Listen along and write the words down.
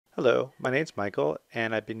Hello, my name's Michael,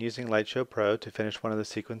 and I've been using Lightshow Pro to finish one of the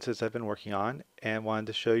sequences I've been working on, and wanted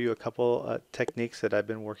to show you a couple techniques that I've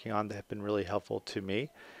been working on that have been really helpful to me.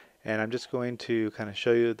 And I'm just going to kind of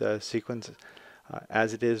show you the sequence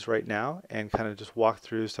as it is right now, and kind of just walk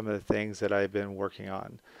through some of the things that I've been working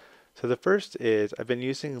on. So the first is I've been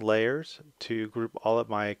using layers to group all of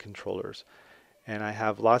my controllers, and I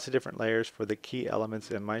have lots of different layers for the key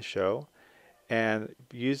elements in my show. And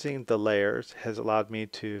using the layers has allowed me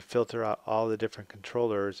to filter out all the different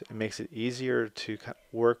controllers. It makes it easier to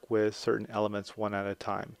work with certain elements one at a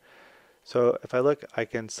time. So if I look, I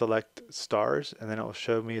can select stars, and then it will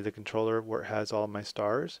show me the controller where it has all my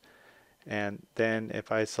stars. And then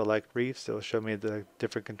if I select reefs, it will show me the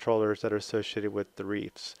different controllers that are associated with the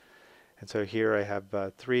reefs. And so here I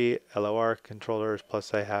have 3 LOR controllers,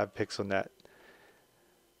 plus I have PixelNet.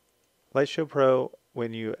 Lightshow Pro,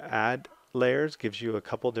 when you add layers, gives you a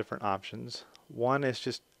couple different options. One is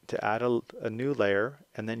just to add a new layer,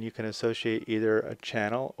 and then you can associate either a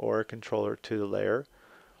channel or a controller to the layer.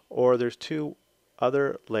 Or there's 2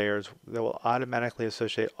 other layers that will automatically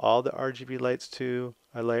associate all the RGB lights to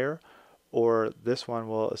a layer, or this one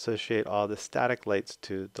will associate all the static lights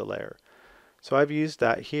to the layer. So I've used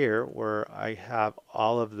that here where I have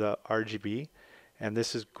all of the RGB, and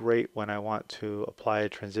this is great when I want to apply a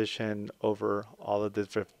transition over all of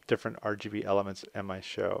the different RGB elements in my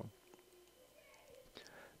show.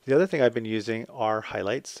 The other thing I've been using are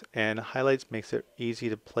highlights, and highlights makes it easy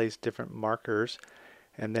to place different markers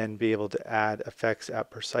and then be able to add effects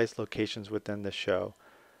at precise locations within the show.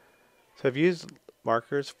 So I've used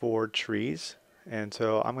markers for trees, and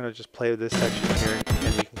so I'm going to just play with this section here,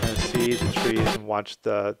 and you can kind of see the trees and watch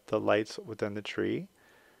the lights within the tree.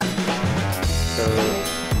 So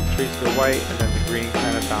trees go white, and then the green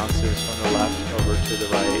kind of bounces from the left over to the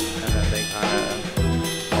right, and then they kind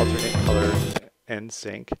of alternate colors and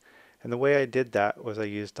sync. And the way I did that was I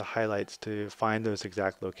used the highlights to find those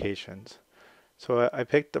exact locations. So I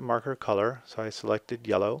picked the marker color, so I selected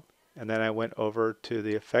yellow, and then I went over to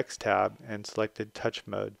the effects tab and selected touch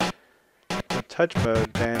mode. With touch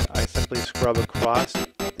mode, then I simply scrub across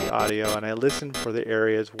the audio and I listen for the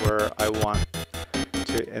areas where I want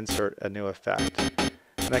to insert a new effect.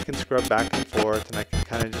 And I can scrub back and forth, and I can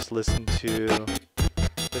kind of just listen to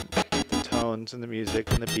the tones and the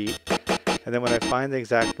music and the beat. And then when I find the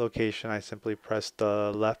exact location, I simply press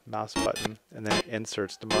the left mouse button, and then it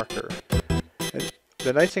inserts the marker. And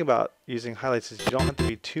the nice thing about using highlights is you don't have to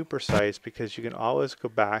be too precise, because you can always go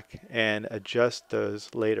back and adjust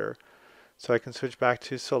those later. So I can switch back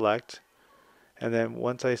to select, and then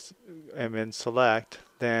once I am in select,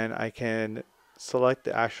 then I can select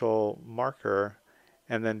the actual marker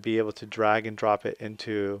and then be able to drag and drop it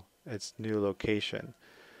into its new location.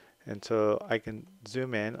 And so I can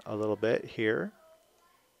zoom in a little bit here,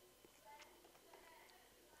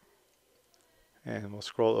 and we'll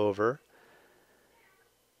scroll over,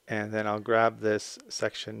 and then I'll grab this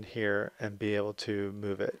section here and be able to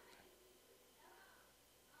move it.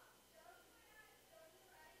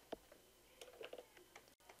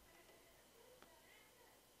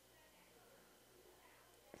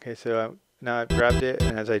 Okay, so now I've grabbed it,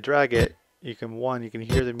 and as I drag it, you can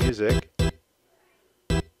hear the music,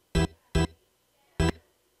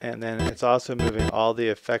 and then it's also moving all the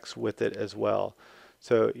effects with it as well.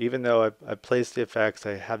 So even though I placed the effects,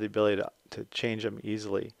 I have the ability to change them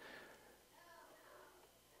easily.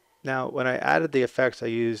 Now, when I added the effects, I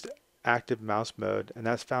used active mouse mode, and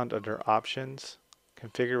that's found under Options,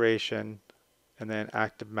 Configuration, and then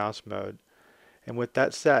Active Mouse Mode. And with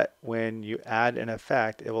that set, when you add an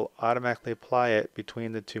effect, it will automatically apply it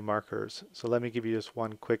between the 2 markers. So let me give you just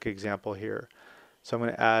one quick example here. So I'm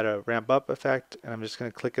going to add a ramp up effect, and I'm just going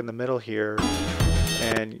to click in the middle here,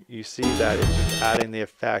 and you see that it's just adding the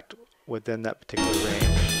effect within that particular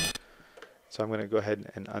range. So I'm going to go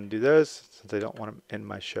ahead and undo those, since I don't want them in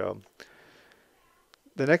my show.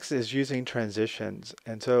 The next is using transitions.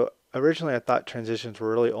 And so originally I thought transitions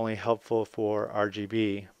were really only helpful for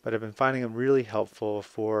RGB, but I've been finding them really helpful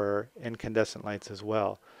for incandescent lights as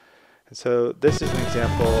well. And so this is an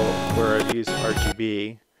example where I've used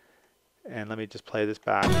RGB, and let me just play this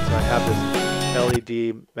back. So I have this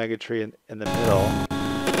LED megatree in the middle,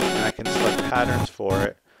 and I can select patterns for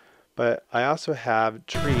it. But I also have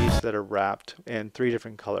trees that are wrapped in 3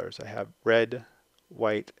 different colors. I have red,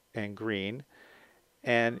 white, and green.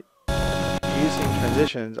 And using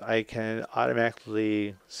transitions, I can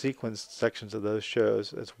automatically sequence sections of those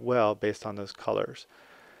shows as well based on those colors.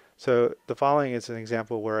 So the following is an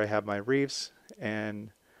example where I have my reefs, and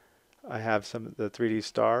I have some of the 3D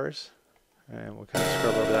stars, and we'll kind of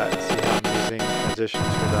scrub over that and see how I'm using transitions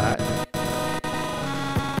for that.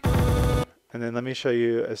 And then let me show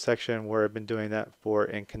you a section where I've been doing that for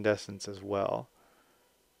incandescents as well.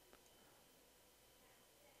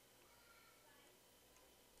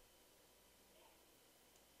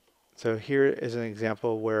 So here is an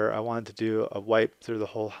example where I wanted to do a wipe through the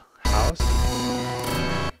whole house.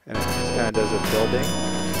 And it just kind of does a building.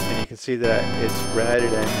 And you can see that it's red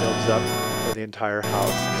and it builds up for the entire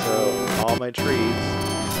house. So all my trees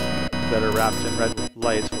that are wrapped in red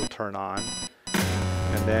lights will turn on.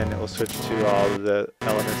 And then it will switch to all of the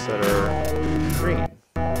elements that are green.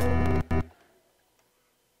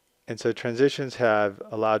 And so transitions have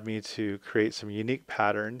allowed me to create some unique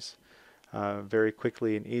patterns very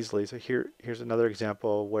quickly and easily. So here's another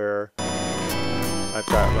example where I've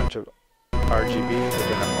got a bunch of RGB, but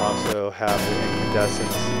then I also have the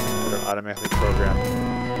incandescents that are automatically programmed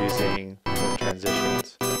using the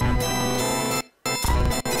transitions.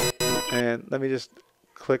 And let me just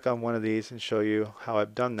click on one of these and show you how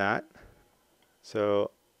I've done that.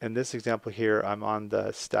 So in this example here, I'm on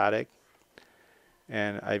the static,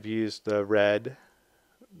 and I've used the red,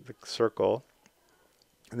 the circle,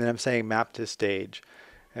 and then I'm saying map to stage.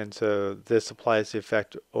 And so this applies the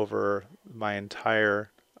effect over my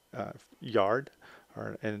entire yard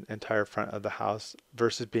or an entire front of the house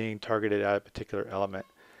versus being targeted at a particular element.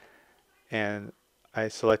 And I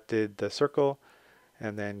selected the circle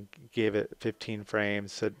and then gave it 15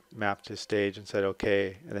 frames, said map to stage, and said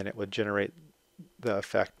OK, and then it would generate the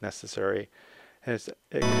effect necessary. And it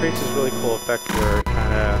creates this really cool effect where it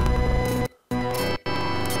kind of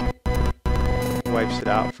wipes it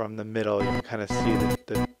out from the middle. You can kind of see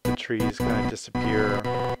the trees kind of disappear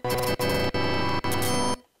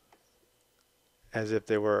as if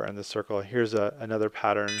they were in the circle. Here's another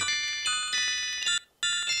pattern.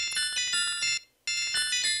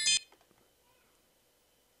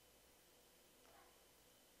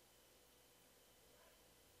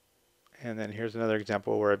 And then here's another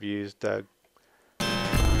example where I've used okay,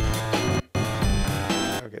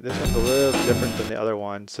 this one's a little different than the other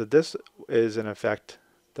one. So this is an effect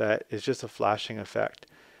that is just a flashing effect.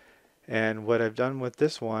 And what I've done with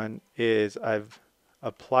this one is I've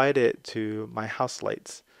applied it to my house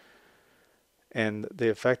lights. And the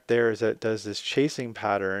effect there is that it does this chasing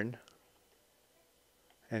pattern.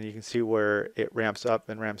 And you can see where it ramps up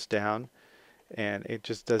and ramps down. And it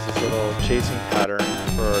just does this little chasing pattern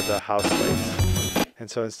for the house lights. And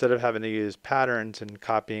so instead of having to use patterns and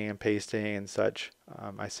copying and pasting and such,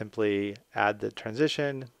 I simply add the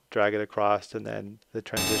transition, drag it across, and then the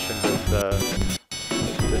transition does the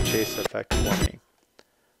chase effect for me.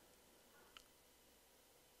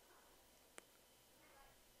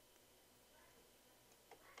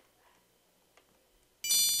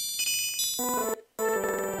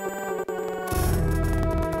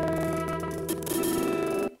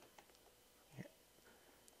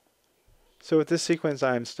 So with this sequence,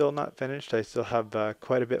 I'm still not finished. I still have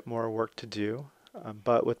quite a bit more work to do.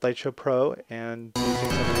 But with Lightshow Pro and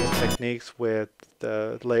using some of these techniques with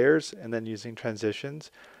the layers and then using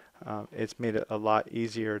transitions, it's made it a lot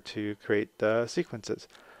easier to create the sequences.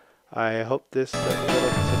 I hope this little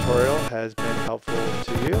tutorial has been helpful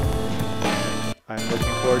to you. I'm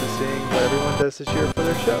looking forward to seeing what everyone does this year for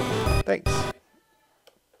their show. Thanks.